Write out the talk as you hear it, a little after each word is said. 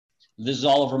This is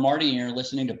Oliver Marty, and you're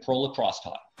listening to Pro Lacrosse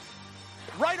Talk.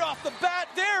 Right off the bat,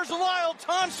 there's Lyle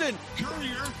Thompson.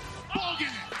 Courier, ball game.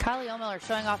 Kyle Miller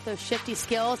showing off those shifty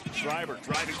skills. Schreiber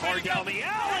driving hard down the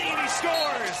alley, and he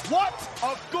scores. What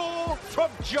a goal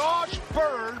from Josh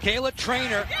Byrne. Kayla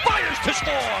Trainer fires to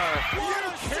score. Are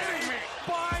you kidding me?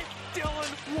 By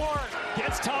Dylan Ward.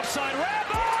 Gets topside,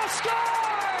 Rambo scores!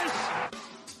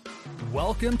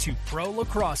 Welcome to Pro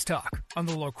Lacrosse Talk on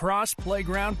the Lacrosse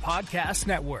Playground Podcast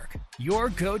Network, your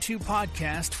go-to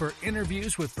podcast for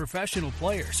interviews with professional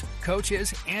players,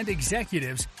 coaches, and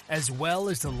executives, as well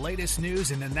as the latest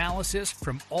news and analysis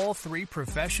from all three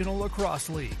professional lacrosse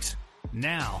leagues.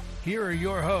 Now, here are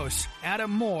your hosts,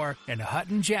 Adam Moore and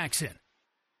Hutton Jackson.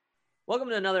 Welcome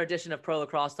to another edition of Pro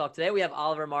Lacrosse Talk. Today we have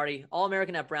Oliver Marty,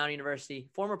 All-American at Brown University,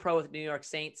 former pro with New York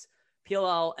Saints,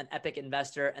 PLL, an Epic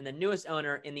investor, and the newest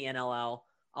owner in the NLL.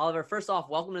 Oliver, first off,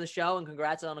 welcome to the show and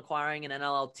congrats on acquiring an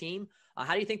NLL team.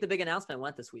 How do you think the big announcement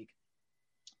went this week?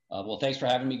 Well, thanks for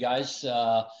having me, guys.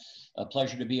 A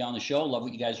pleasure to be on the show. Love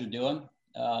what you guys are doing.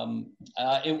 I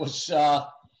thought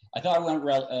it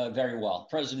went very well.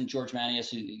 President George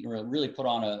Manias really put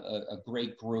on a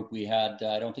great group. We had,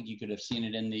 I don't think you could have seen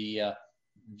it in the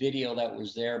video that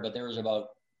was there, but there was about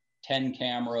 10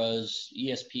 cameras,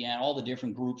 ESPN, all the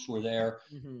different groups were there.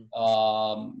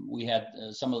 Mm-hmm. We had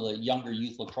some of the younger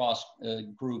youth lacrosse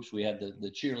groups. We had the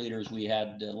cheerleaders. We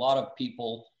had a lot of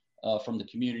people from the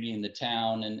community in the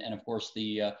town, and of course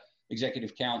the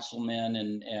executive councilmen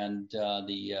and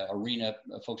the arena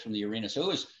folks from the arena.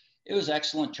 So it was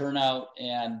excellent turnout,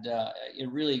 and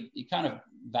it kind of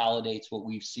validates what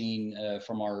we've seen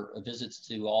from our visits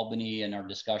to Albany and our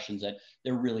discussions, that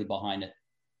they're really behind it.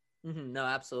 Mm-hmm. No,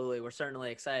 absolutely. We're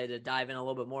certainly excited to dive in a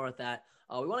little bit more with that.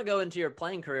 We want to go into your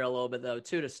playing career a little bit, though,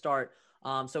 too, to start.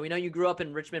 So we know you grew up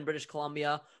in Richmond, British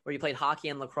Columbia, where you played hockey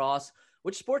and lacrosse.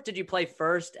 Which sport did you play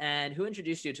first, and who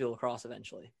introduced you to lacrosse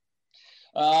eventually?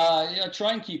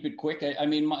 Try and keep it quick. I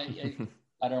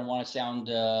don't want to sound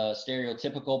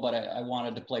stereotypical, but I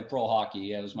wanted to play pro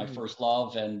hockey. It was my first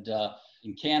love. And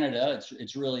in Canada,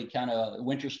 it's really kind of a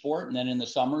winter sport. And then in the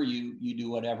summer, you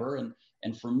do whatever.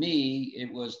 And for me,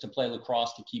 it was to play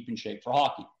lacrosse to keep in shape for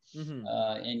hockey. Mm-hmm.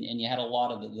 And you had a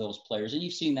lot of those players. And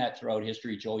you've seen that throughout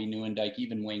history, Joey Nieuwendyk,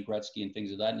 even Wayne Gretzky and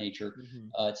things of that nature.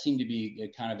 Mm-hmm. It seemed to be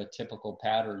a kind of a typical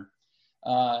pattern.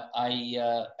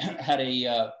 I had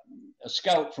a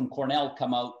scout from Cornell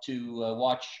come out to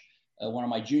watch one of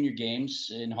my junior games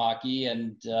in hockey,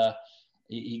 and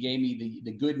he gave me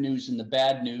the good news and the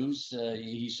bad news.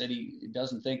 He said he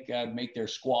doesn't think I'd make their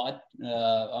squad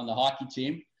on the hockey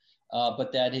team,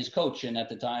 but that his coach, and at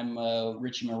the time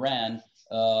Richie Moran,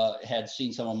 had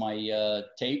seen some of my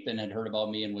tape and had heard about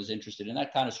me and was interested. And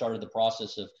that kind of started the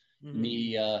process of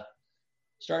me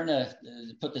starting to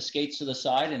put the skates to the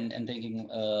side and thinking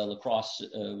lacrosse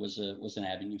was an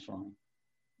avenue for me.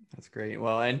 That's great.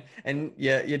 Well, and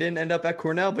yeah, you didn't end up at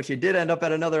Cornell, but you did end up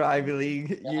at another Ivy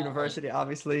League university,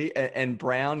 obviously. And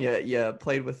Brown, you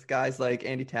played with guys like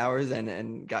Andy Towers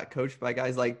and got coached by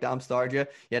guys like Dom Starja.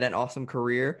 You had an awesome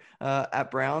career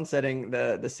at Brown, setting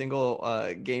the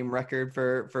single game record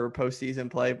for postseason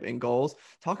play in goals.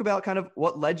 Talk about kind of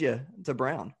what led you to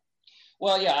Brown.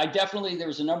 Well, yeah, there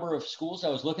was a number of schools I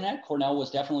was looking at. Cornell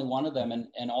was definitely one of them.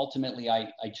 And ultimately I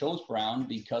chose Brown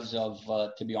because of,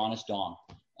 to be honest, Dom.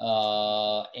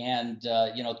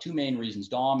 Two main reasons: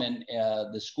 Dom and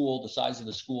the school, the size of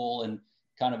the school, and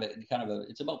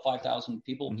it's about 5,000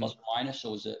 people plus or minus, so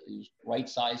it was right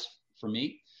size for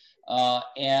me.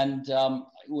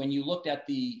 When you looked at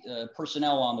the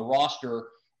personnel on the roster,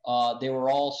 they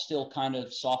were all still kind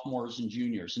of sophomores and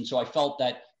juniors, and so I felt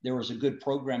that there was a good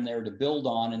program there to build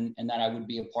on, and that I would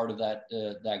be a part of that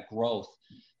growth.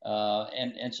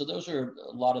 So those are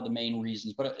a lot of the main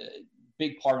reasons, but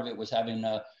big part of it was having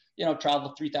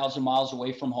travel 3,000 miles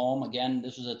away from home. Again,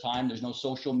 this was a time there's no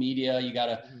social media. You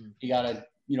gotta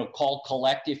call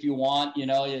collect if you want.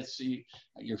 It's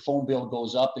your phone bill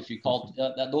goes up if you call.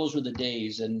 Those were the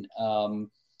days, and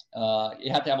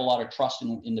you have to have a lot of trust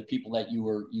in the people that you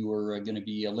were going to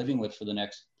be living with for the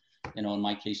next, in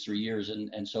my case, 3 years.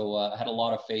 And so I had a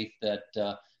lot of faith that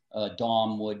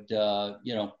Dom would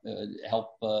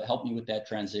help me with that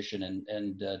transition,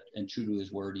 and true to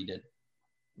his word, he did.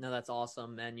 No, that's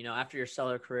awesome. And, after your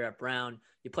stellar career at Brown,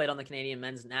 you played on the Canadian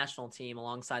men's national team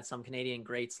alongside some Canadian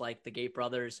greats like the Gate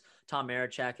brothers, Tom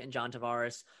Marechek and John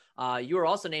Tavares. You were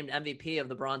also named MVP of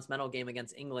the bronze medal game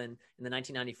against England in the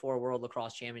 1994 World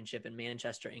Lacrosse Championship in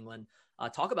Manchester, England.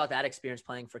 Talk about that experience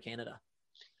playing for Canada.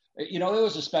 It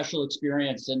was a special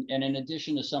experience. And in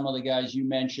addition to some of the guys you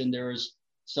mentioned, there was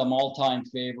some all-time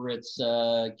favorites.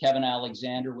 Kevin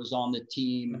Alexander was on the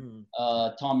team.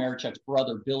 Tom Marichuk's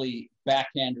brother, Billy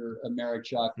Backhander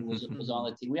Marichuk, was on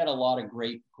the team. We had a lot of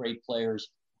great players.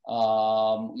 We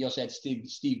also had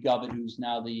Steve Govett, who's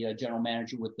now the general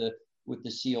manager with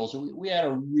the Seals. So we had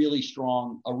a really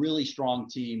strong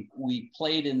team. We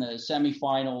played in the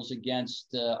semifinals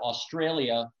against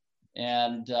Australia,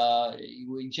 and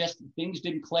things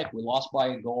didn't click. We lost by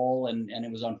a goal, and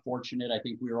it was unfortunate. I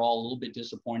think we were all a little bit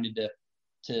disappointed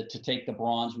to take the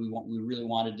bronze. We really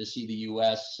wanted to see the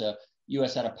U.S.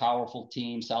 U.S. had a powerful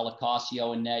team. Sal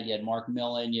Licasio in net. You had Mark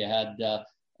Millen. You had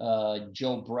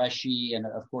Joe Bresci, and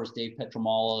of course Dave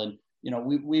Petromala. And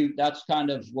we that's kind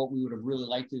of what we would have really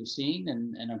liked to have seen,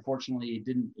 and unfortunately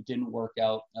it didn't work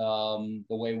out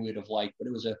the way we would have liked. But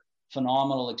it was a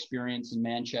phenomenal experience in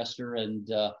Manchester, and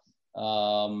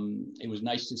it was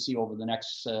nice to see over the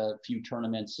next few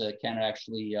tournaments. Canada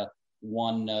actually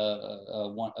won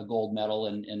a gold medal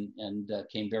and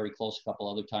came very close a couple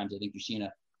other times. I think you're seeing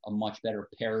a much better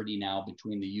parity now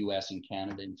between the U.S. and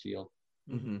Canada in field.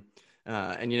 Mm-hmm.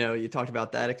 And you talked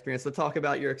about that experience. Let's talk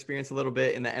about your experience a little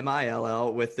bit in the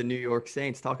MILL with the New York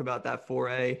Saints. Talk about that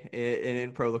foray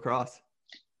in pro lacrosse.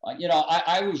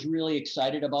 I was really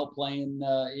excited about playing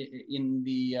in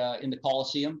the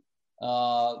Coliseum.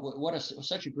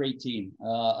 Such a great team.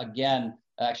 Again,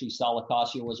 actually, Sal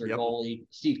Licasio was our goalie.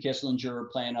 Steve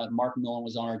Kisslinger playing. Mark Millen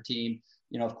was on our team.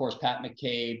 Of course, Pat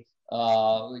McCabe,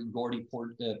 Gordy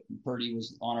Purdy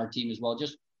was on our team as well.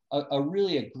 Just a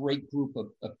really great group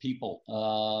of people,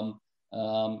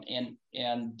 and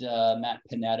Matt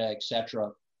Panetta, etc.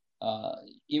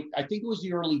 I think it was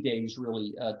the early days,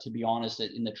 really, to be honest,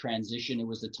 in the transition. It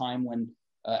was the time when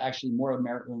actually more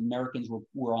Americans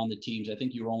were on the teams. I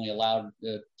think you were only allowed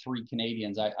 3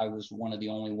 Canadians. I was one of the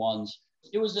only ones.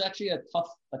 It was actually a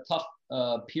tough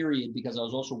period because I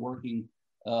was also working,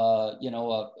 a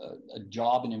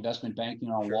job in investment banking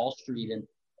on Wall Street,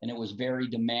 and it was very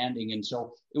demanding. And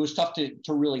so it was tough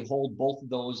to really hold both of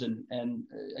those. And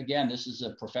again, this is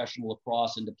a professional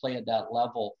lacrosse, and to play at that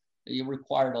level, it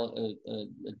required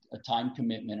a time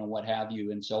commitment and what have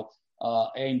you. And so I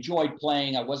enjoyed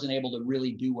playing. I wasn't able to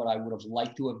really do what I would have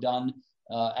liked to have done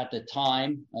at the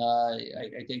time.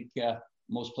 I think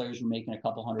most players were making a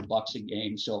couple $100 a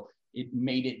game. So it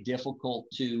made it difficult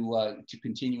to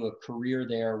continue a career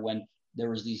there when there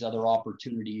was these other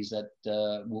opportunities that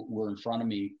were in front of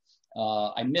me.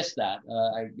 I missed that.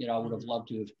 I would have loved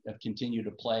to have continued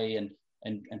to play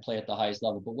and play at the highest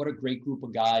level. But what a great group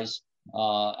of guys.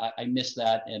 I missed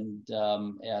that,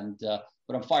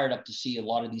 but I'm fired up to see a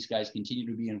lot of these guys continue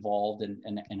to be involved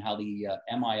and how the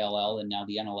MILL and now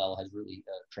the NLL has really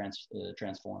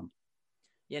transformed.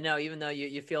 Even though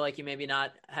you feel like you maybe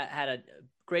not had a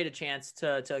great a chance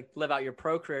to live out your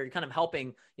pro career, you're kind of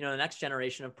helping, the next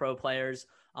generation of pro players.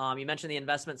 You mentioned the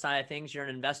investment side of things. You're an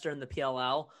investor in the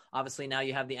PLL. Obviously now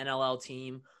you have the NLL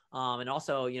team, and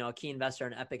also, a key investor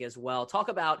in Epic as well. Talk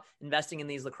about investing in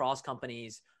these lacrosse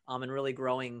companies and really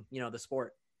growing, the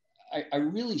sport. I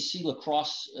really see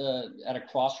lacrosse at a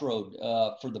crossroad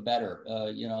for the better.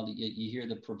 You hear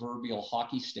the proverbial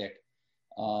hockey stick.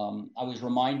 I was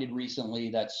reminded recently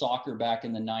that soccer back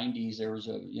in the 90s, there was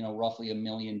roughly 1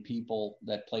 million people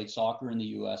that played soccer in the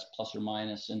U.S. plus or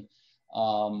minus. And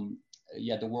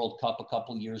you had the World Cup a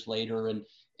couple of years later,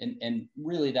 and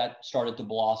really that started to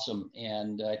blossom.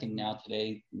 And I think now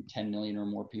today 10 million or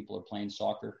more people are playing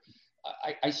soccer.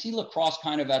 I see lacrosse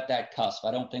kind of at that cusp.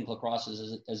 I don't think lacrosse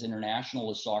is as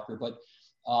international as soccer, but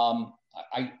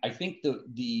I think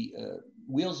the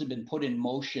wheels have been put in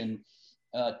motion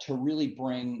to really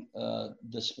bring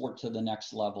the sport to the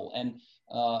next level. And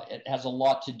it has a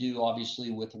lot to do,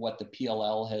 obviously, with what the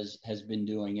PLL has been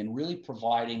doing and really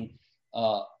providing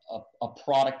a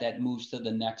product that moves to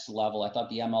the next level. I thought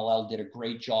the MLL did a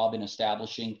great job in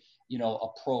establishing, a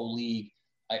pro league.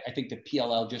 I think the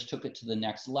PLL just took it to the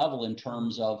next level in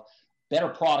terms of better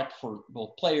product for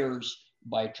both players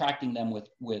by attracting them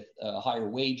with higher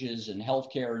wages and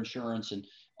healthcare insurance and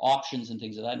options and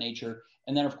things of that nature.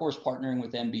 And then, of course, partnering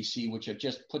with NBC, which have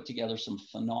just put together some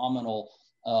phenomenal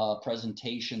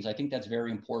presentations. I think that's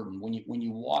very important. When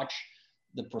you watch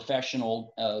the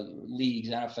professional leagues,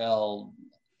 NFL,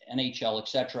 NHL, et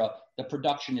cetera, the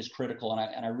production is critical.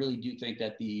 And I really do think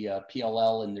that the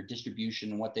PLL and their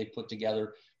distribution and what they put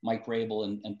together, Mike Grable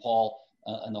and Paul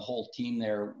and the whole team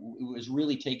there, was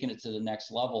really taking it to the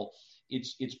next level.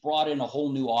 it's brought in a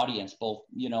whole new audience, both,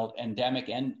 endemic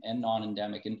and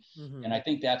non-endemic. And I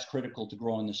think that's critical to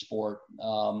growing the sport.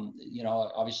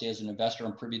 Obviously as an investor,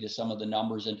 I'm privy to some of the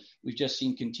numbers, and we've just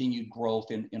seen continued growth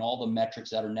in all the metrics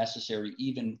that are necessary,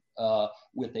 even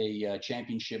with a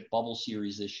championship bubble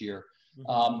series this year.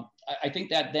 I think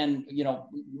that then,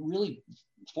 really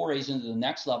forays into the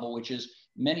next level, which is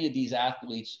many of these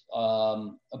athletes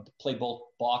play both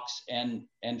box and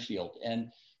field. And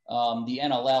the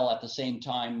NLL at the same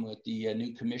time with the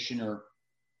new commissioner,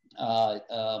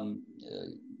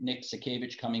 Nick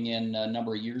Sakiewicz coming in a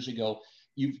number of years ago,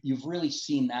 you've really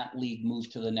seen that league move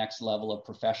to the next level of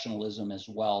professionalism as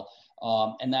well.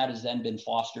 And that has then been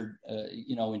fostered,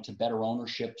 into better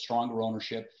ownership, stronger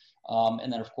ownership.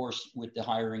 And then, of course, with the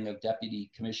hiring of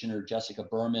Deputy Commissioner Jessica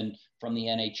Berman from the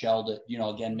NHL to,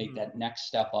 again, make that next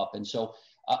step up. And so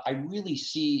I really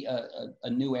see a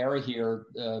new era here,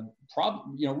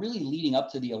 really leading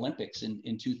up to the Olympics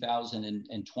in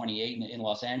 2028 in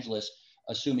Los Angeles,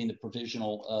 assuming the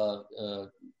provisional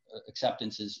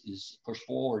acceptance is pushed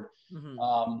forward.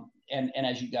 And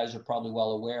as you guys are probably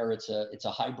well aware, it's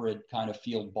a hybrid kind of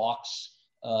field box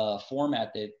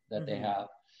format that they have.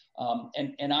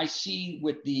 And I see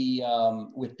with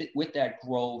with that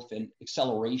growth and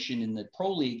acceleration in the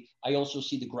pro league, I also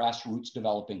see the grassroots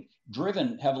developing,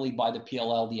 driven heavily by the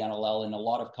PLL, the NLL, and a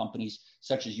lot of companies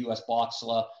such as US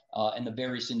Boxla and the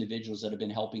various individuals that have been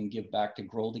helping give back to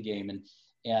grow the game.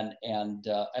 And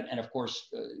of course,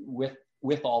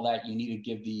 with all that, you need to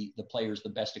give the players the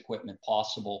best equipment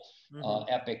possible.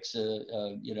 Epic's,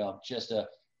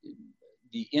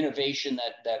 the innovation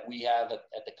that we have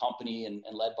at the company and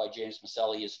led by James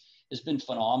Maselli has been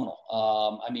phenomenal.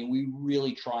 We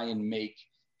really try and make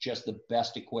just the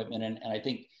best equipment. And I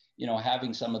think,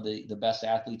 having some of the best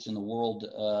athletes in the world,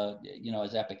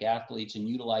 as Epic athletes and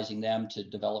utilizing them to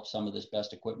develop some of this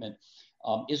best equipment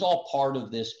is all part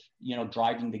of this,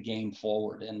 driving the game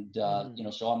forward. And,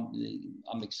 so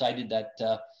I'm excited that,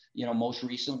 most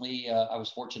recently I was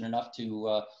fortunate enough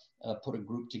to put a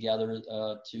group together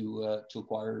to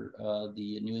acquire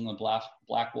the New England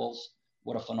Black Wolves.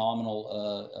 What a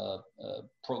phenomenal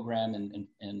program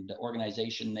and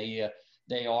organization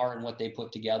they are, and what they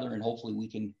put together, and hopefully we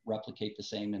can replicate the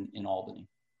same in Albany.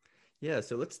 Yeah,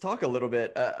 so let's talk a little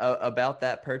bit about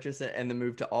that purchase and the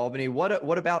move to Albany.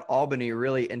 What about Albany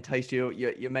really enticed you?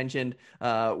 You mentioned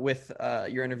with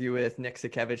your interview with Nick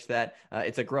Sakiewicz that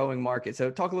it's a growing market. So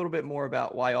talk a little bit more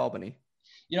about why Albany.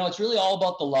 It's really all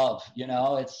about the love.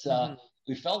 It's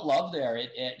we felt love there.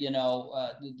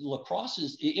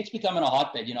 Lacrosse it's becoming a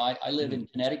hotbed. I live in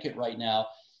Connecticut right now.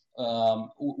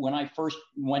 When I first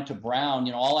went to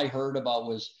Brown, all I heard about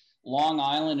was Long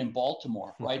Island and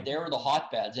Baltimore, right? They were the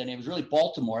hotbeds, and it was really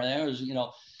Baltimore. And there was,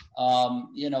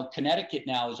 Connecticut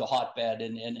now is a hotbed,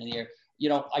 and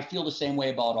I feel the same way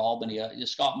about Albany.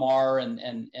 Scott Marr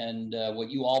and what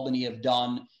Albany have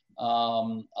done.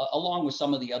 Along with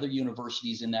some of the other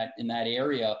universities in that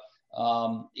area,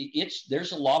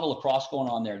 there's a lot of lacrosse going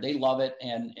on there. They love it,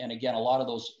 and again, a lot of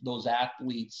those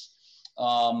athletes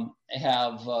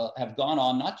have gone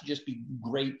on not to just be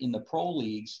great in the pro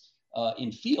leagues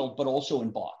in field, but also in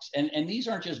box. And these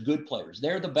aren't just good players;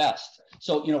 they're the best.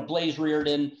 So Blaze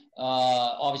Reardon,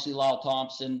 obviously Lyle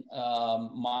Thompson,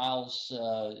 Miles,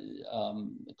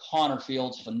 Connor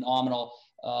Fields, phenomenal.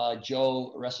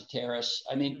 Joe Reseteris.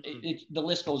 The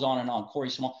list goes on and on.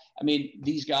 Corey Small.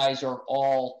 These guys are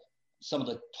all some of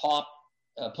the top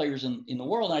players in the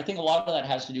world. And I think a lot of that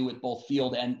has to do with both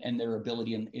field and their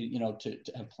ability and, to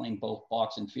have playing both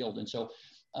box and field. And so,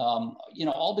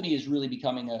 Albany is really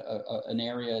becoming an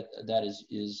area that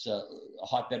is a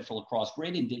hotbed for lacrosse.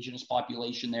 Great indigenous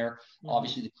population there.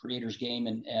 Obviously the creators game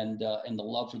and the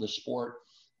love for the sport.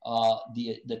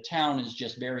 The town is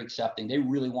just very accepting. They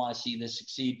really want to see this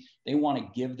succeed. They want to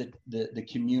give the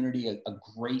community a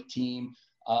great team.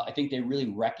 I think they really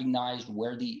recognized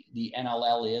where the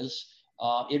NLL is.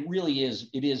 It really is.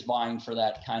 It is vying for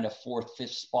that kind of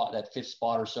fifth spot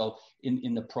or so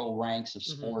in the pro ranks of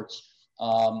sports.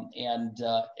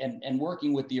 And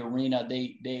working with the arena,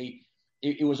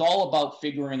 it was all about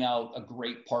figuring out a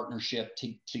great partnership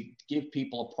to give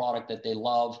people a product that they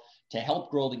love, to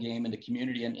help grow the game in the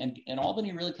community. And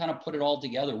Albany really kind of put it all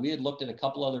together. We had looked at a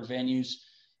couple other venues,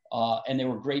 and they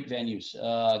were great venues,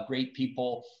 great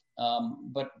people.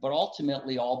 But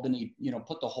ultimately Albany,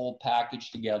 put the whole package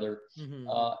together.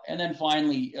 And then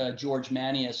finally, George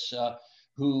Manius,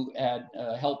 who had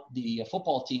helped the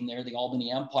football team there, the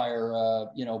Albany Empire,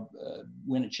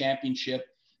 win a championship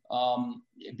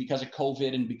because of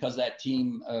COVID and because that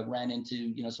team ran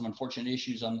into, some unfortunate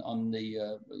issues on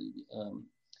the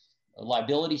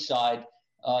liability side.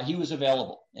 he was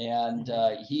available, and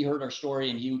he heard our story,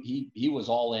 and he was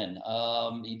all in.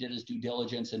 He did his due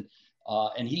diligence,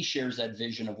 and he shares that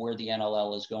vision of where the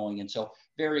NLL is going. And so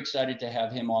very excited to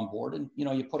have him on board. And,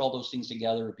 you put all those things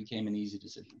together, it became an easy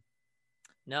decision.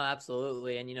 No,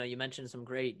 absolutely. And, you mentioned some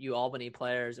great UAlbany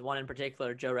players, one in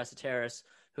particular, Joe Resiteris,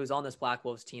 who's on this Black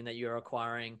Wolves team that you're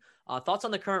acquiring. Thoughts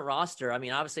on the current roster? I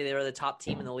mean, obviously they were the top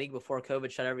team in the league before COVID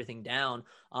shut everything down.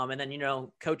 And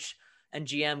then, coach and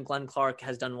GM Glenn Clark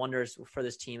has done wonders for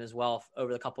this team as well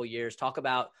over the couple of years. Talk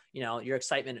about, your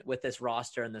excitement with this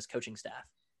roster and this coaching staff.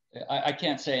 I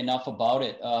can't say enough about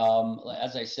it.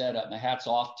 As I said, my hat's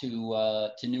off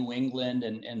to New England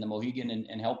and the Mohegan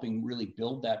and helping really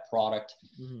build that product.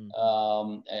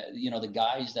 The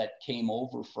guys that came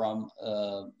over from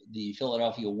the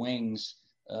Philadelphia Wings,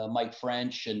 Mike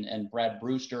French and Brad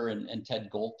Brewster and Ted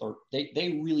Goldthorpe,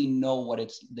 they really know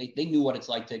they knew what it's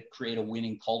like to create a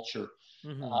winning culture.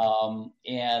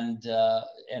 And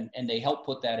they helped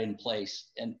put that in place.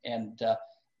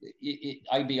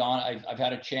 I'd be on. I've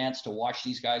had a chance to watch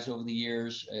these guys over the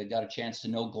years. I got a chance to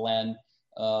know Glenn.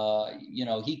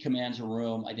 He commands a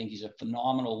room. I think he's a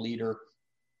phenomenal leader,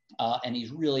 and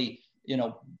he's really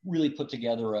put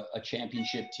together a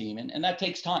championship team, and that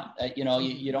takes time.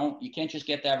 You can't just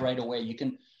get that right away. You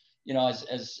can,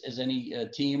 as any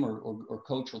team or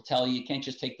coach will tell you can't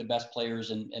just take the best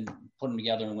players and put them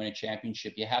together and win a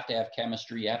championship. You have to have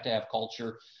chemistry. You have to have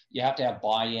culture. You have to have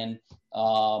buy-in.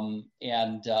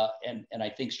 And I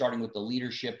think starting with the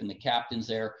leadership and the captains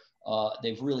there,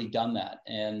 they've really done that.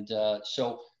 And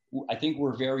so I think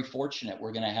we're very fortunate.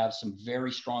 We're going to have some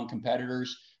very strong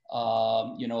competitors.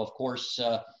 Of course,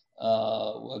 a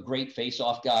great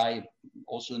face-off guy,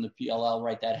 also in the PLL,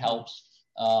 right? That helps.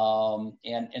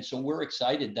 And so we're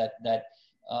excited that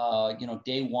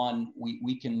day one,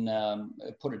 we can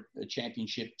put a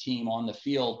championship team on the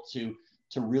field to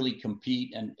really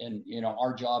compete. And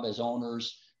our job as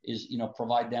owners is,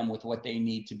 provide them with what they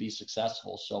need to be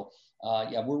successful. So,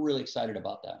 we're really excited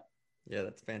about that. Yeah,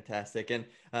 that's fantastic. And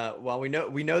while we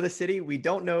know the city, we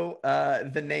don't know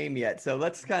the name yet. So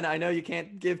let's I know you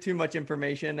can't give too much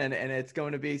information and it's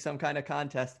going to be some kind of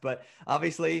contest, but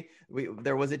obviously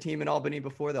there was a team in Albany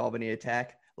before, the Albany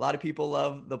Attack. A lot of people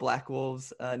love the Black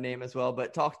Wolves name as well,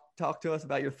 but talk to us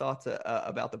about your thoughts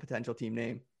about the potential team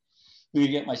name. I'm going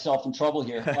to get myself in trouble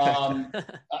here.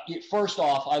 First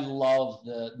off, I love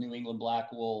the New England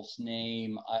Black Wolves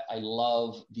name. I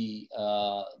love the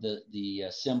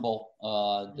symbol,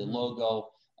 the logo.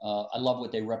 I love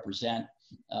what they represent.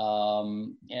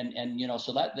 So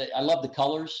that I love the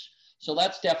colors. So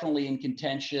that's definitely in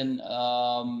contention.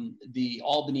 The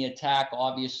Albany Attack,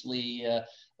 obviously,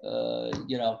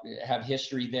 have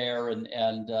history there, and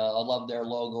I love their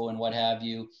logo and what have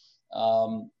you.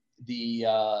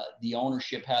 The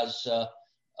ownership has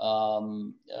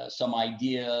some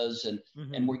ideas,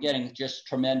 and we're getting just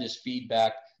tremendous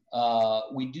feedback.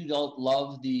 We do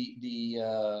love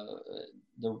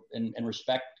and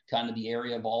respect kind of the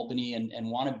area of Albany and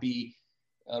want to be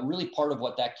really part of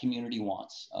what that community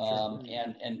wants.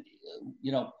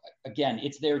 Again,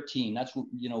 it's their team. That's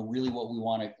really what we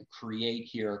want to create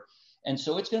here. And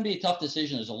so it's going to be a tough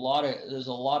decision. There's a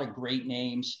lot of great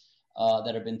names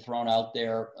that have been thrown out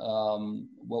there.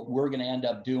 What we're going to end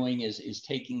up doing is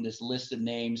taking this list of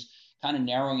names, kind of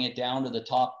narrowing it down to the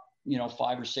top,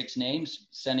 5 or 6 names,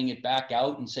 sending it back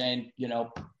out and saying,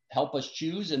 help us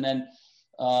choose. And then,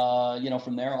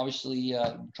 from there, obviously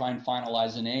try and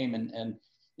finalize a name and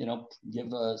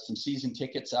give some season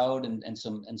tickets out and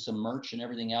some merch and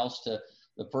everything else to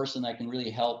the person that can really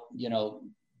help,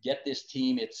 get this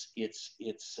team it's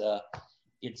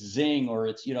zing, or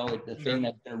it's, the thing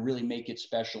that's going to really make it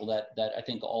special that I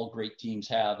think all great teams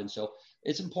have. And so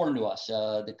it's important to us,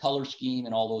 the color scheme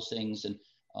and all those things. And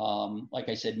like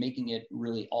I said, making it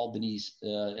really Albany's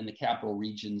and the Capital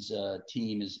Region's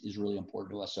team is really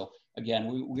important to us. So again,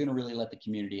 we're going to really let the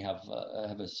community have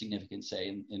a significant say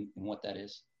in what that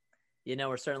is.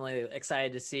 We're certainly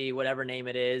excited to see whatever name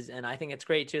it is. And I think it's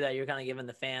great too that you're kind of giving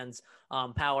the fans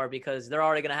power, because they're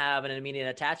already going to have an immediate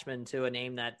attachment to a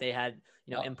name that they had,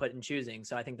 input in choosing.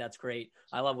 So I think that's great.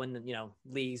 I love when,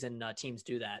 leagues and teams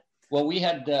do that. Well, we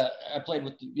had, I played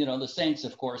with, the Saints,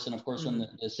 of course. And of course, when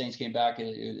the Saints came back,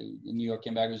 New York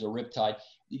came back, it was a riptide.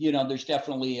 There's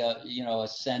definitely a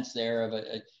sense there of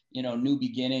a new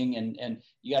beginning, and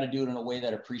you got to do it in a way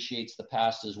that appreciates the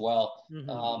past as well.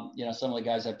 Some of the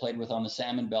guys I played with on the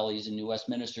Salmon Bellies in New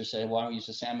Westminster said, why don't we use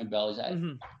the Salmon Bellies? I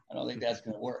don't think that's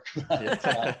going to work,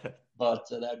 but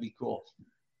that'd be cool.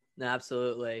 No,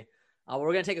 absolutely.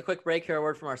 We're going to take a quick break, hear a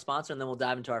word from our sponsor, and then we'll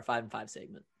dive into our 5 and 5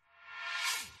 segment.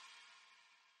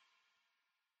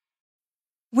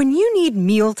 When you need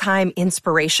mealtime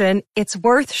inspiration, it's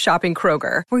worth shopping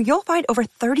Kroger, where you'll find over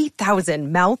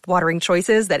 30,000 mouth-watering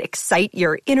choices that excite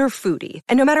your inner foodie.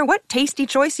 And no matter what tasty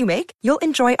choice you make, you'll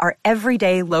enjoy our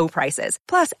everyday low prices,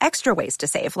 plus extra ways to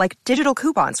save, like digital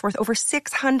coupons worth over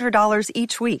 $600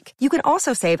 each week. You can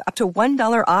also save up to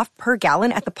 $1 off per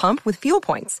gallon at the pump with fuel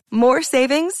points. More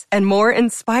savings and more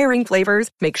inspiring flavors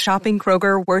make shopping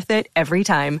Kroger worth it every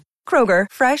time. Kroger,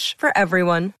 fresh for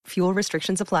everyone. Fuel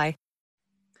restrictions apply.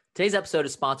 Today's episode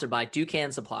is sponsored by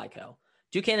Ducan Supply Co.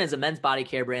 Ducan is a men's body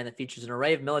care brand that features an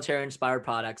array of military-inspired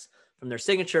products, from their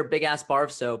signature big-ass bar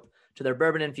of soap to their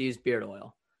bourbon-infused beard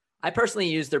oil. I personally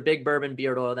use their Big Bourbon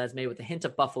beard oil that is made with a hint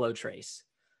of Buffalo Trace.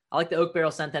 I like the oak barrel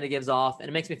scent that it gives off, and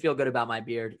it makes me feel good about my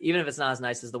beard, even if it's not as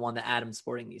nice as the one that Adam's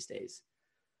sporting these days.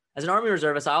 As an Army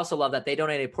reservist, I also love that they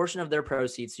donate a portion of their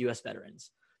proceeds to U.S.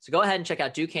 veterans. So go ahead and check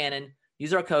out Ducanon,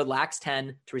 use our code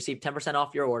LAX10 to receive 10%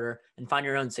 off your order, and find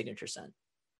your own signature scent.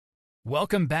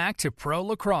 Welcome back to Pro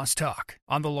Lacrosse Talk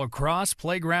on the Lacrosse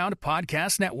Playground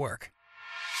Podcast Network.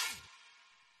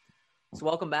 So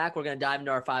welcome back. We're going to dive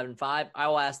into our 5 and 5. I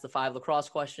will ask the 5 lacrosse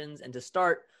questions. And to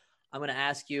start, I'm going to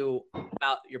ask you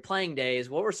about your playing days.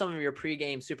 What were some of your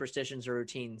pregame superstitions or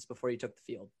routines before you took the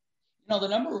field? You know, the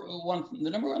number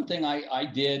one thing I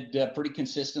did pretty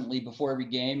consistently before every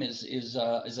game is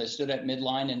I stood at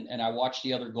midline and I watched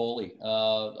the other goalie.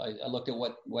 I looked at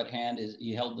what hand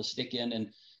he held the stick in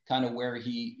and kind of where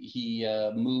he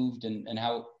moved and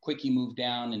how quick he moved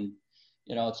down. And,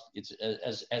 you know, it's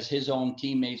as his own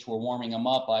teammates were warming him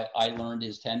up, I learned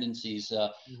his tendencies.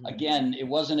 Again, it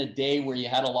wasn't a day where you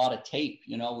had a lot of tape.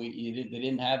 You know, they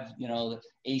didn't have, you know,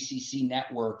 the ACC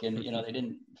network and, you know, they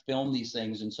didn't film these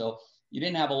things. And so you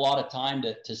didn't have a lot of time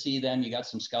to see them. You got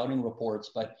some scouting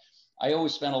reports, but I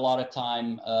always spent a lot of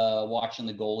time watching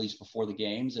the goalies before the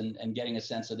games and getting a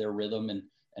sense of their rhythm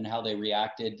and how they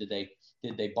reacted.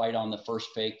 Did they bite on the first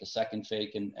fake, the second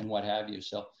fake, and what have you?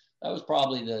 So that was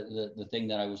probably the thing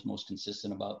that I was most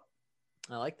consistent about.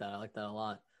 I like that. I like that a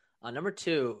lot. Number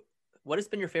 2, what has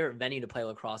been your favorite venue to play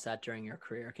lacrosse at during your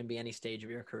career? It can be any stage of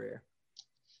your career.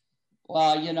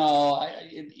 Well, you know,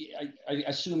 I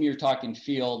assume you're talking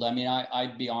field. I mean,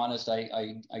 I'd be honest.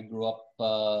 I grew up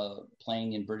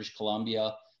playing in British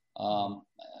Columbia.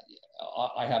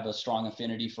 I have a strong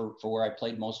affinity for where I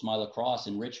played most of my lacrosse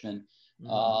in Richmond.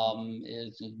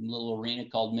 It's a little arena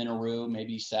called Minaroo,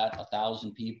 maybe sat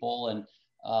 1,000 people. And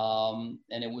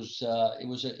it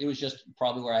was just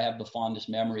probably where I have the fondest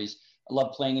memories. I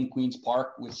love playing in Queen's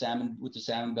Park with the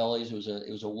Salmon Bellies. It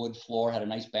was a wood floor, had a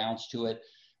nice bounce to it.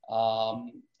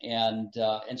 And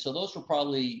so those were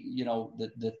probably, you know,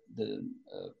 the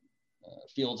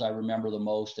fields I remember the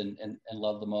most and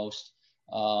love the most.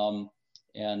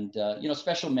 You know,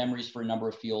 special memories for a number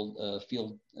of field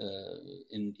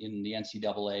in the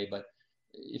NCAA. But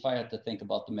if I had to think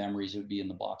about the memories, it would be in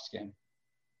the box game.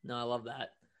 No, I love that.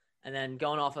 And then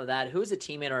going off of that, who's a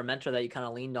teammate or a mentor that you kind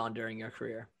of leaned on during your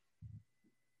career?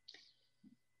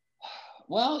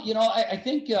 Well, you know, I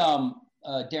think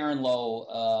Darren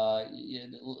Lowe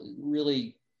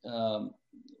really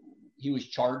he was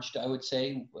charged, I would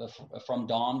say, from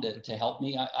Dom to help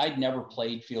me. I'd never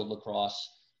played field lacrosse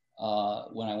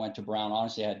when I went to Brown.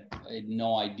 Honestly, I had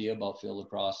no idea about field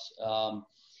lacrosse.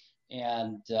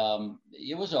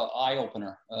 It was an eye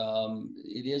opener.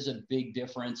 It is a big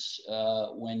difference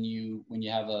when you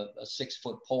have a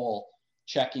 6-foot pole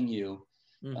checking you,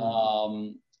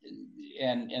 and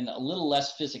a little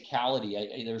less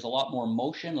physicality. There's a lot more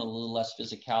motion, a little less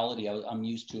physicality. I'm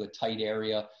used to a tight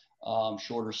area,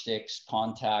 shorter sticks,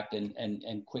 contact,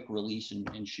 and quick release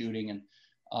and shooting. And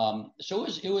so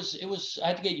it was. I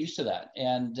had to get used to that.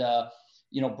 And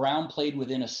you know, Brown played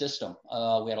within a system.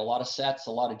 We had a lot of sets,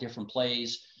 a lot of different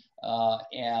plays,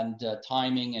 and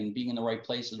timing and being in the right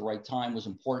place at the right time was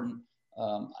important.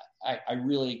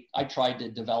 I tried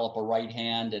to develop a right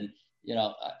hand, and you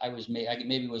know,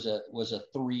 maybe was a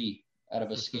 3 out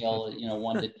of a scale, you know,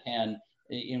 1 to 10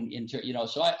 into, you know,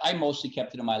 so I mostly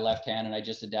kept it in my left hand, and I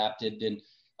just adapted, and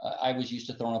I was used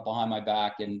to throwing it behind my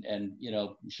back and, you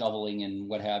know, shoveling and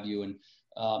what have you. And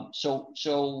so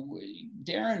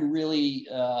Darren really,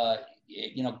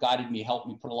 you know, guided me, helped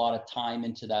me put a lot of time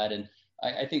into that. And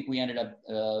I think we ended up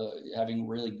having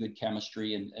really good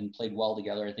chemistry and played well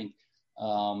together. I think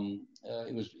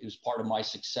it was part of my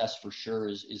success for sure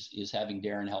is having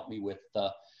Darren help me with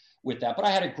that. But I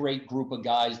had a great group of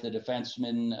guys, the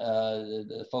defensemen,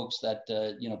 the folks that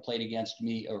you know, played against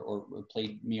me or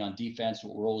played me on defense,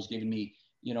 were always giving me,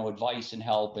 you know, advice and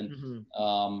help. And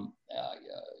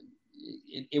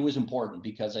it was important,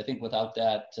 because I think without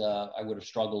that I would have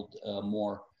struggled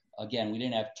more again, we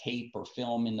didn't have tape or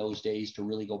film in those days to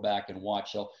really go back and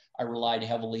watch. So I relied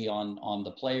heavily on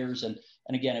the players. And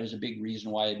again, it was a big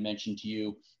reason why I had mentioned to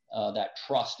you that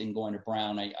trust in going to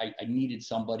Brown. I needed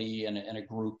somebody and a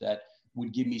group that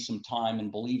would give me some time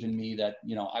and believe in me that,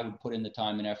 I would put in the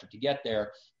time and effort to get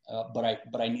there. But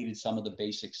I needed some of the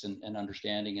basics and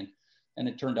understanding, and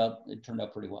it turned out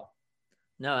pretty well.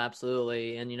 No,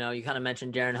 absolutely. And, you kind of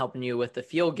mentioned Darren helping you with the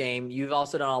field game. You've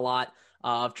also done a lot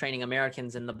of training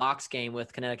Americans in the box game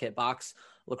with Connecticut Box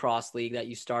Lacrosse League that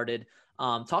you started.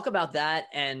 Talk about that.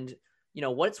 And,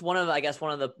 what's one of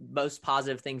the most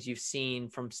positive things you've seen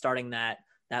from starting that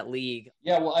league?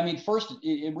 Yeah, well, I mean, first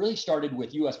it really started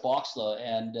with US Boxla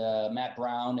and Matt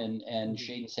Brown and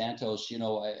Shaden Santos,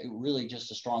 really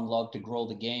just a strong love to grow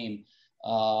the game.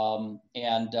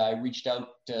 And I reached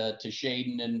out to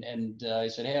Shaden and I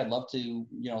said, hey, I'd love to,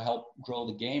 help grow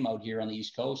the game out here on the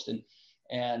East Coast. And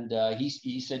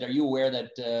he said, are you aware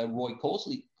that Roy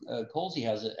Colsey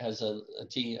has a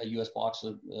team, a US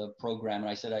Boxer program? And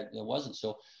I said, I wasn't.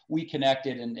 So we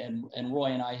connected and Roy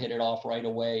and I hit it off right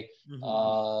away.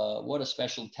 Mm-hmm. What a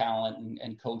special talent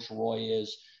and Coach Roy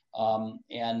is. I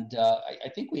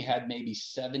think we had maybe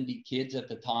 70 kids at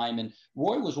the time. And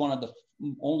Roy was one of the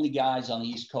only guys on the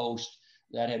East Coast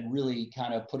that had really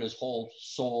kind of put his whole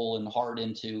soul and heart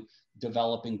into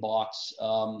developing box.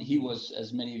 He was,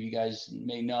 as many of you guys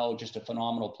may know, just a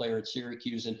phenomenal player at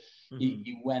Syracuse. And mm-hmm.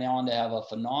 he went on to have a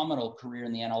phenomenal career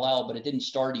in the NLL, but it didn't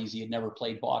start easy. He had never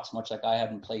played box, much like I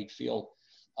hadn't played field.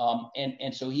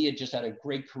 And so he had just had a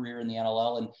great career in the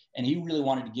NLL, and he really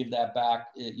wanted to give that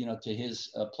back, to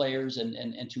his players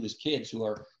and to his kids who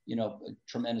are,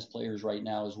 tremendous players right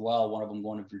now as well. One of them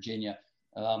going to Virginia.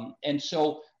 And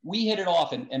so we hit it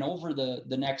off, and over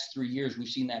the next 3 years, we've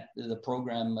seen that the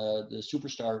program, the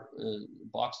Superstar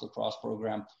Box Lacrosse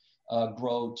program,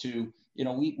 grow to,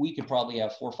 we could probably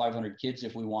have 400 or 500 kids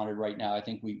if we wanted right now. I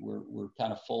think we're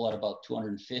kind of full at about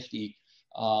 250.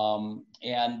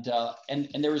 And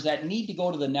there was that need to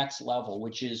go to the next level,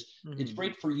 which is, mm-hmm. it's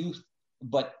great for youth,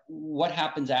 but what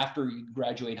happens after you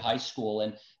graduate high school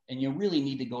and you really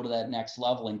need to go to that next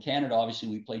level. In Canada, obviously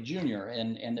we play junior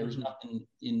and there was mm-hmm. nothing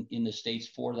in the States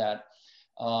for that.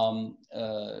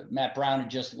 Matt Brown and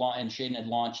Shaden had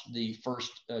launched the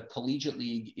first collegiate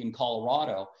league in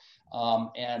Colorado.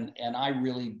 And I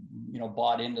really,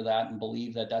 bought into that and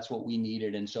believed that that's what we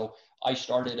needed. And so I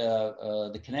started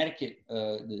the Connecticut,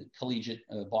 the Collegiate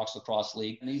Box Lacrosse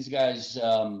League. And these guys,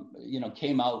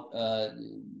 came out,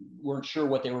 weren't sure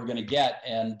what they were going to get,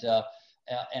 and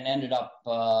ended up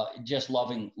just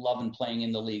loving playing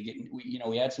in the league.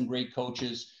 We had some great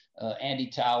coaches. Andy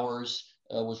Towers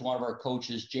was one of our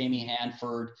coaches. Jamie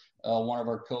Hanford, one of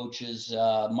our coaches.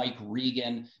 Mike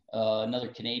Regan, another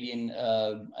Canadian.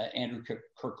 Andrew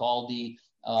Kirkaldy.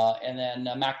 And then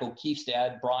Mac O'Keefe's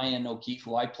dad, Brian O'Keefe,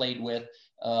 who I played with.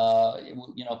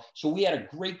 So we had a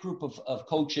great group of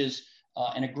coaches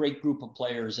and a great group of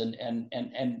players. And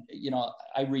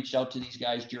I reached out to these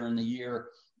guys during the year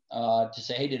to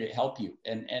say, hey, did it help you?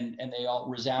 And they all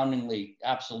resoundingly,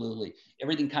 absolutely.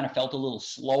 Everything kind of felt a little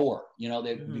slower,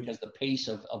 mm-hmm. because the pace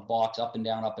of box up and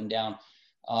down.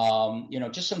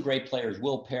 Just some great players.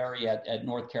 Will Perry at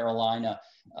North Carolina,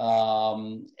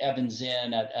 Evan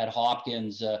Zinn at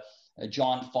Hopkins,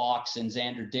 John Fox and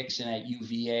Xander Dixon at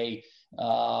UVA.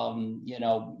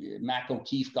 Mac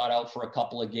O'Keefe got out for a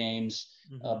couple of games,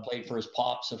 mm-hmm. Played for his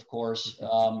pops, of course.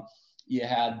 You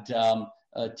had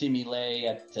Timmy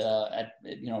Lay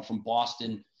from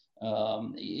Boston.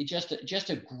 Just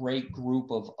a great group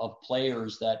of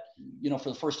players that, for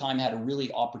the first time had a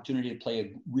really opportunity to play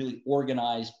a really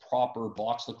organized, proper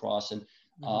box lacrosse. And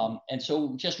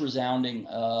so just resounding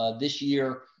this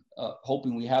year,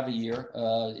 hoping we have a year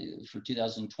for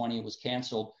 2020, it was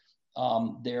canceled.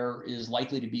 There is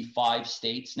likely to be 5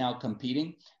 states now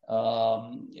competing,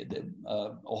 Ohio,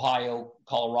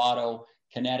 Colorado,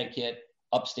 Connecticut,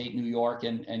 upstate New York,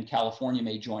 and California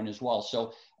may join as well.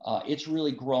 So it's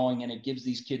really growing, and it gives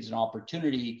these kids an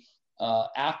opportunity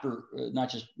after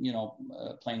not just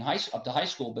playing up to high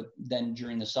school, but then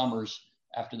during the summers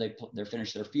after they're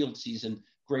finished their field season.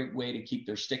 Great way to keep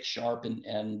their sticks sharp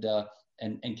and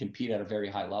compete at a very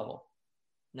high level.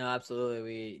 No, absolutely.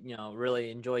 We really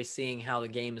enjoy seeing how the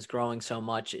game is growing so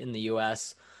much in the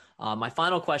U.S. My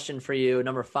final question for you,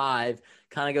 number 5,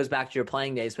 kind of goes back to your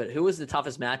playing days, but who was the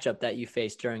toughest matchup that you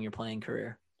faced during your playing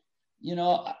career?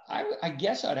 I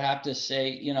guess I'd have to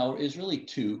say, it was really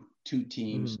two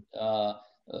teams.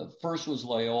 Mm-hmm. First was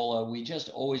Loyola. We just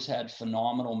always had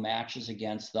phenomenal matches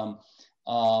against them.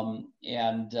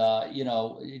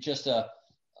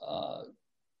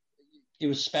 It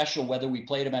was special whether we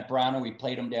played them at Brown or we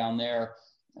played them down there.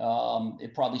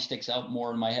 It probably sticks out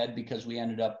more in my head because we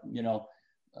ended up,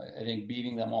 I think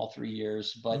beating them all 3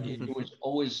 years, but it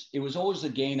was always the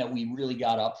game that we really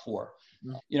got up for,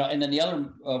 and then the other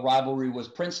rivalry was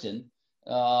Princeton.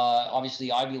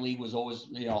 Obviously Ivy League was always,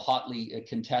 hotly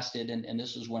contested. And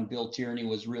this is when Bill Tierney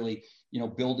was really,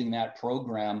 building that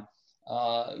program.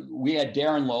 We had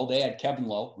Darren Lowe, they had Kevin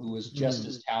Lowe, who was just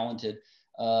as talented.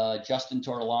 Justin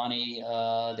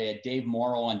Tortolani, they had Dave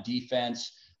Morrow on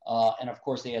defense. And of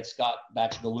course they had Scott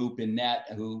Batchgaloup in net,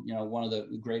 who, one of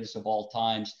the greatest of all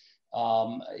times.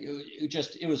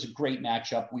 It was a great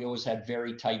matchup. We always had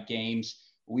very tight games.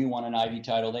 We won an Ivy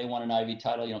title. They won an Ivy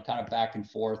title, kind of back and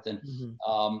forth. And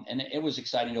it was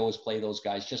exciting to always play those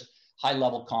guys, just high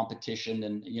level competition.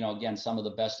 And, again, some of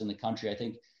the best in the country. I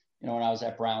think, when I was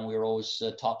at Brown, we were always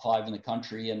top 5 in the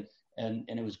country, and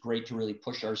it was great to really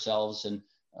push ourselves and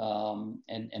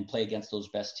play against those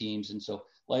best teams. And so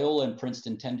Loyola and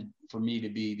Princeton tended for me to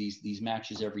be these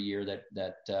matches every year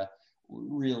that we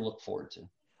really look forward to.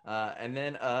 And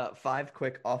then 5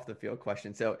 quick off the field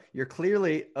questions. So you're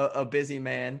clearly a busy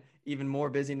man, even more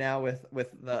busy now with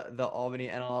the Albany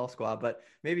NLL squad, but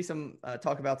maybe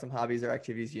talk about some hobbies or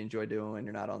activities you enjoy doing when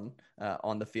you're not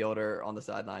on the field or on the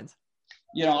sidelines.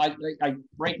 I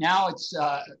right now it's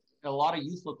a lot of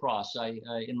youth lacrosse.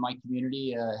 In my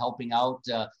community, helping out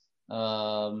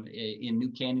in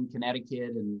New Canaan,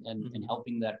 Connecticut, and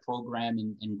helping that program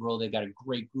and grow. They got a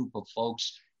great group of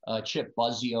folks. Chip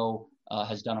Buzzio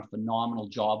has done a phenomenal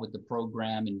job with the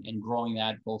program and growing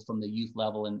that both from the youth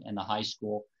level and the high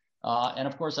school. And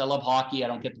of course, I love hockey. I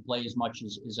don't get to play as much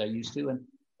as I used to.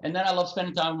 And then I love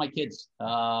spending time with my kids.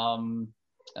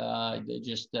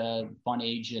 Just fun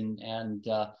age and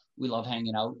we love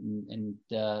hanging out and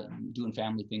doing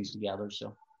family things together.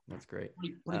 So that's great.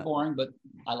 Pretty boring, but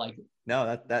I like it.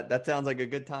 No, that sounds like a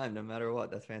good time no matter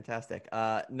what. That's fantastic.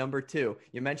 Number 2,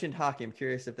 you mentioned hockey. I'm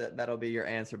curious if that'll be your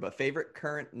answer, but favorite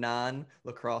current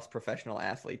non-lacrosse professional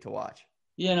athlete to watch?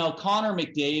 Connor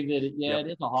McDavid. Yeah, It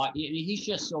is a hockey. He's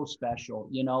just so special.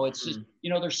 It's just,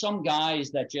 there's some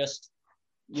guys that just,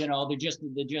 they're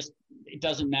just, it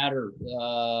doesn't matter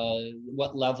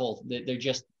what level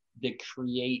they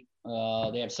create.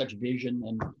 They have such vision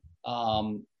and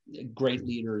great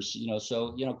leaders,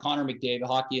 so, Connor McDavid,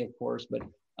 hockey, of course, but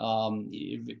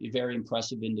a very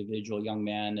impressive individual, young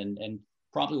man, and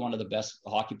probably one of the best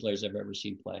hockey players I've ever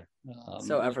seen play.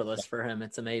 So effortless for him.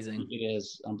 It's amazing. It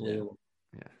is unbelievable.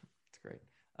 Yeah, it's great.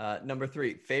 Number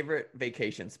 3, favorite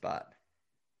vacation spot?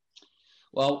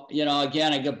 Well,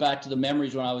 again, I go back to the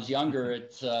memories when I was younger.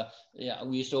 It's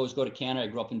we used to always go to Canada. I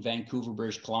grew up in Vancouver,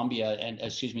 British Columbia, and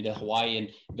to Hawaii. And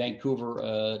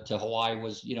Vancouver to Hawaii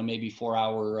was, maybe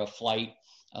 4-hour flight.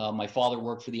 My father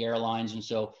worked for the airlines, and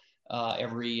so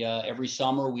every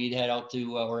summer we'd head out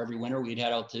to, or every winter we'd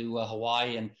head out to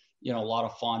Hawaii, and a lot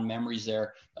of fond memories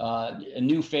there. A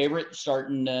new favorite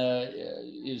starting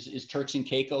is Turks and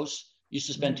Caicos. Used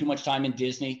to spend too much time in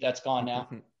Disney. That's gone now.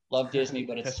 Love Disney,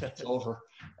 but it's over.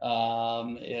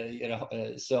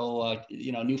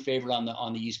 New favorite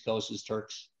on the East Coast is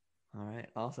Turks. All right,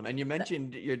 awesome. And you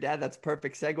mentioned your dad. That's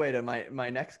perfect segue to my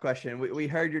next question. We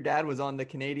heard your dad was on the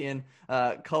Canadian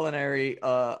culinary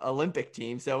Olympic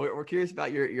team, so we're curious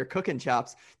about your cooking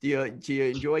chops. Do you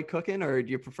enjoy cooking, or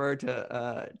do you prefer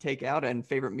to take out? And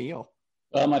favorite meal?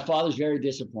 My father's very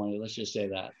disappointed. Let's just say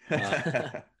that.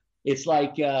 It's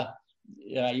like.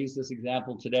 I used this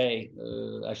example today.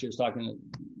 Actually, I was talking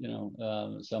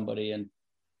to somebody, and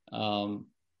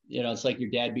it's like your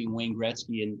dad being Wayne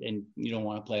Gretzky, and you don't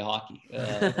want to play hockey.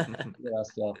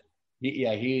 So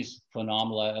he's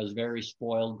phenomenal. I was very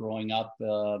spoiled growing up.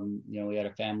 We had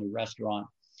a family restaurant.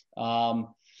 I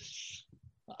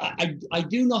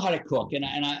do know how to cook, and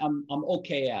I'm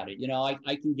okay at it.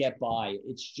 I can get by.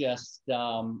 It's just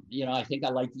I think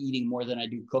I like eating more than I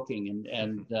do cooking,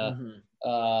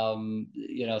 for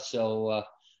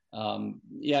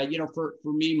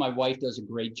me, my wife does a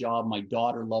great job. My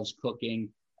daughter loves cooking.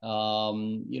 We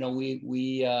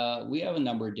have a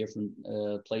number of different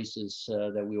places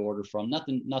that we order from.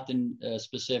 Nothing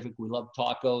specific. We love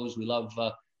tacos. We love.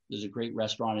 There's a great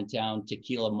restaurant in town,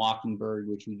 Tequila Mockingbird,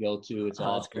 which we go to. It's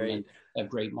awesome. That's great. Have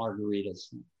great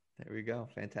margaritas. There we go.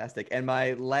 Fantastic. And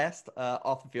my last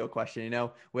off the field question,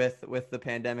 with the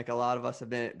pandemic, a lot of us have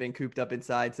been cooped up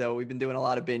inside. So we've been doing a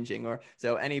lot of binging.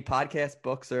 So any podcast,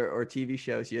 books, or TV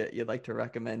shows you'd like to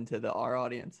recommend to our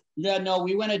audience? Yeah, no,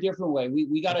 we went a different way.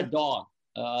 We got a dog.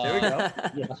 There we go.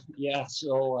 Yeah.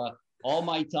 So all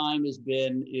my time has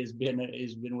been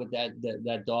with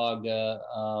that dog.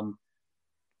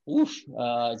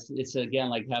 It's again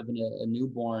like having a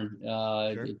newborn.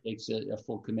 Sure. It takes a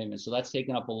full commitment. So that's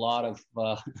taken up a lot of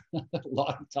a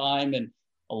lot of time and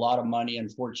a lot of money,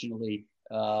 unfortunately.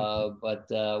 But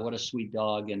what a sweet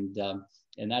dog, and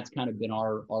that's kind of been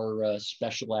our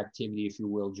special activity, if you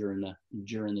will,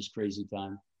 during this crazy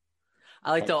time. I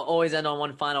like to always end on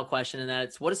one final question, and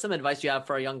that's, what is some advice you have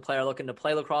for a young player looking to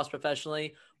play lacrosse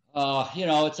professionally? That's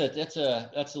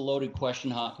a loaded question,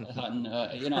 Hutton.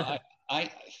 I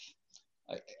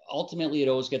ultimately, it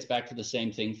always gets back to the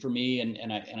same thing for me.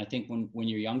 And I think when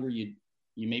you're younger, you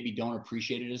maybe don't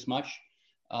appreciate it as much.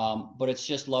 But it's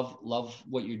just love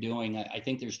what you're doing. I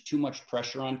think there's too much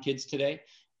pressure on kids today.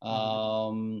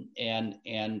 And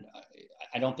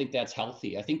I don't think that's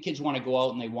healthy. I think kids want to go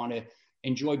out and they want to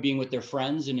enjoy being with their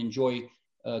friends and enjoy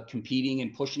competing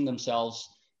and pushing themselves.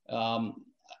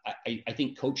 I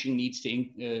think coaching needs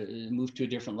to move to a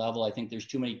different level. I think there's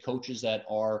too many coaches that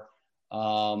are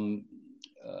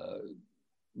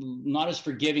not as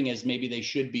forgiving as maybe they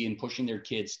should be in pushing their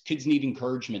kids. Kids need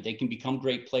encouragement. They can become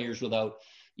great players without,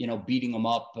 beating them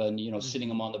up and, sitting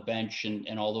them on the bench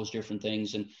and all those different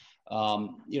things. And, I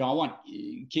want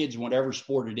kids, whatever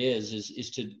sport it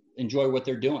is to enjoy what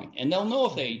they're doing. And they'll know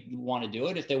if they want to do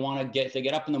it. If they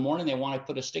get up in the morning, they want to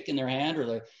put a stick in their hand,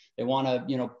 or they want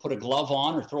to, put a glove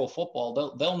on or throw a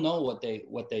football, they'll know what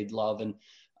they'd love. And,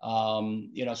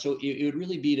 so it would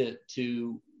really be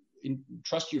to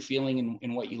trust your feeling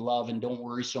in what you love, and don't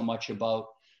worry so much about,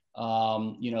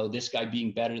 this guy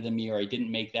being better than me, or I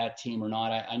didn't make that team or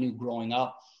not. I knew growing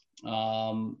up,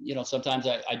 sometimes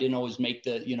I didn't always make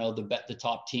the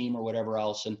top team or whatever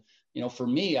else. And, for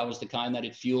me, I was the kind that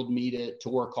it fueled me to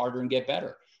work harder and get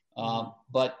better.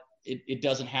 But it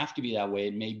doesn't have to be that way.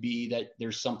 It may be that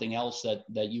there's something else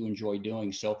that you enjoy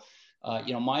doing. So,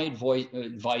 my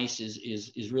advice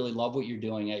is really love what you're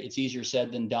doing. It's easier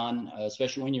said than done,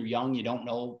 especially when you're young. You don't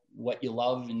know what you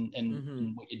love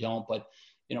and what you don't, but,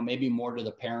 maybe more to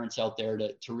the parents out there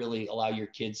to really allow your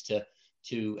kids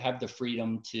to have the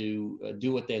freedom to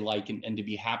do what they like and to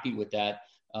be happy with that,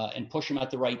 and push them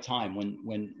at the right time when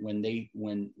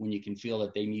you can feel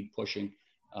that they need pushing.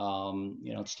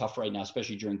 It's tough right now,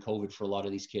 especially during COVID for a lot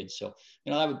of these kids. So,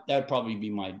 that would probably be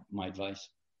my advice.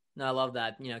 No, I love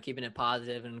that, keeping it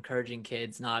positive and encouraging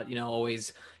kids, not,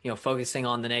 always, focusing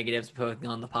on the negatives, focusing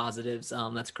on the positives.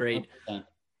 That's great. 100%.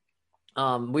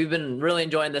 We've been really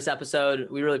enjoying this episode.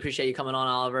 We really appreciate you coming on,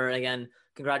 Oliver. Again,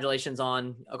 congratulations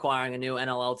on acquiring a new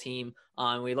NLL team.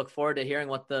 We look forward to hearing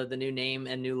what the new name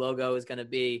and new logo is going to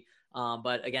be.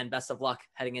 But again, best of luck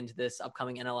heading into this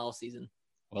upcoming NLL season.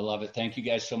 Well, I love it. Thank you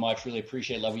guys so much. Really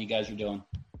appreciate love what you guys are doing.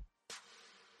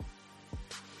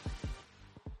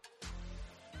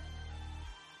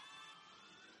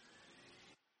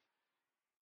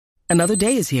 Another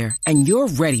day is here, and you're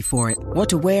ready for it. What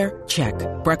to wear? Check.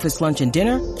 Breakfast, lunch, and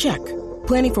dinner? Check.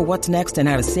 Planning for what's next and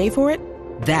how to save for it?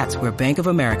 That's where Bank of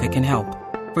America can help.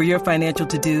 For your financial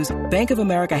to-dos, Bank of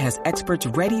America has experts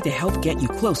ready to help get you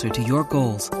closer to your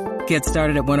goals. Get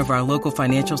started at one of our local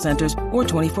financial centers or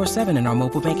 24/7 in our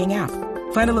mobile banking app.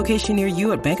 Find a location near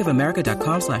you at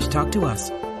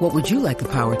bankofamerica.com/talktous. What would you like the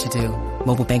power to do?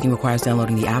 Mobile banking requires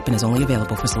downloading the app and is only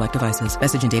available for select devices.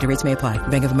 Message and data rates may apply.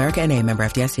 Bank of America NA, member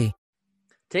FDIC.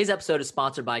 Today's episode is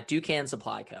sponsored by Ducan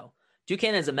Supply Co.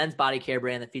 Ducan is a men's body care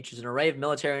brand that features an array of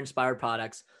military-inspired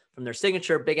products, from their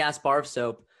signature big-ass bar of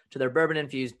soap to their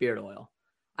bourbon-infused beard oil.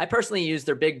 I personally use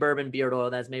their big bourbon beard oil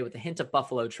that is made with a hint of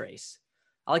Buffalo Trace.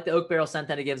 I like the oak barrel scent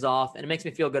that it gives off, and it makes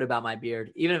me feel good about my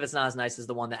beard, even if it's not as nice as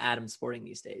the one that Adam's sporting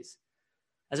these days.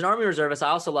 As an Army reservist, I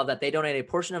also love that they donate a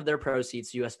portion of their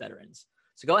proceeds to U.S. veterans.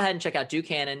 So go ahead and check out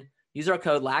Ducannon, use our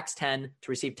code LAX10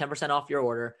 to receive 10% off your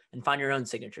order, and find your own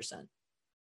signature scent.